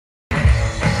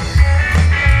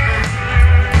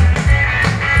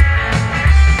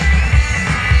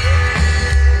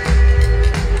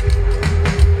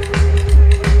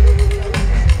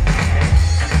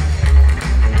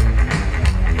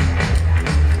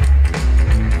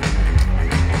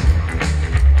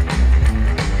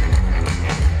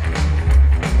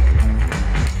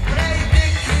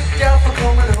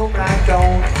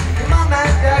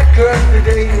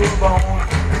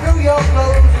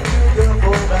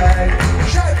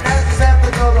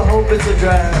it's a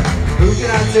drag. Who can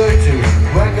I turn to?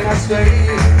 Where can I stay?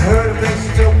 Heard a place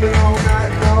that's open all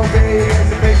night and all day.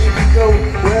 There's a place you can go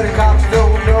where the cops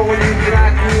don't know when you can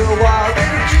act real wild. They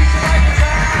don't treat you like a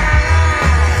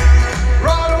child.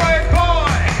 Runaway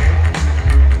boy.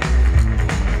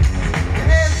 Your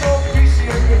hair's so greasy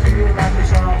and you feel like a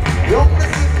song. You're only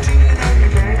 15 and you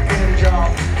can't get a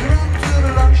job. You run to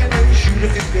the luncheon and you shoot a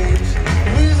few games.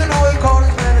 You lose an oil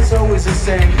corners, man, it's always the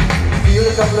same. You feel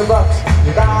a couple of bucks,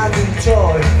 you buy a new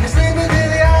toy.